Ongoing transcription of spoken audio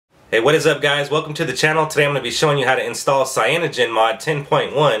Hey, what is up guys? Welcome to the channel. Today I'm going to be showing you how to install CyanogenMod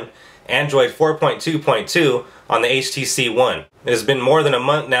 10.1 Android 4.2.2 on the HTC One. It has been more than a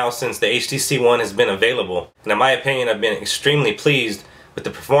month now since the HTC One has been available, and in my opinion I've been extremely pleased with the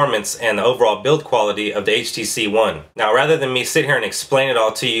performance and the overall build quality of the HTC One. Now rather than me sit here and explain it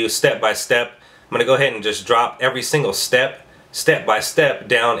all to you step by step, I'm going to go ahead and just drop every single step by step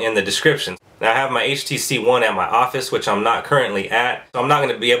down in the description. Now I have my HTC One at my office, which I'm not currently at, so I'm not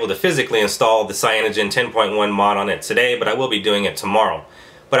going to be able to physically install the Cyanogen 10.1 mod on it today, but I will be doing it tomorrow.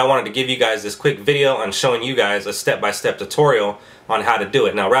 But I wanted to give you guys this quick video on showing you guys a step-by-step tutorial on how to do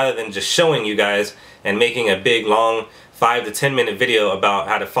it. Now rather than just showing you guys and making a big long 5 to 10 minute video about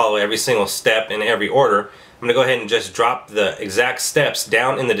how to follow every single step in every order, I'm going to go ahead and just drop the exact steps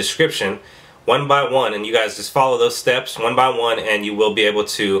down in the description one by one, and you guys just follow those steps one by one and you will be able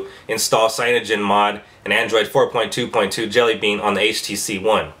to install CyanogenMod and Android 4.2.2 Jellybean on the HTC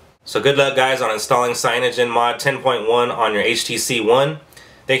One. So good luck guys on installing CyanogenMod 10.1 on your HTC One.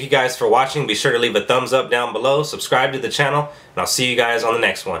 Thank you guys for watching. Be sure to leave a thumbs up down below, subscribe to the channel, and I'll see you guys on the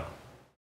next one.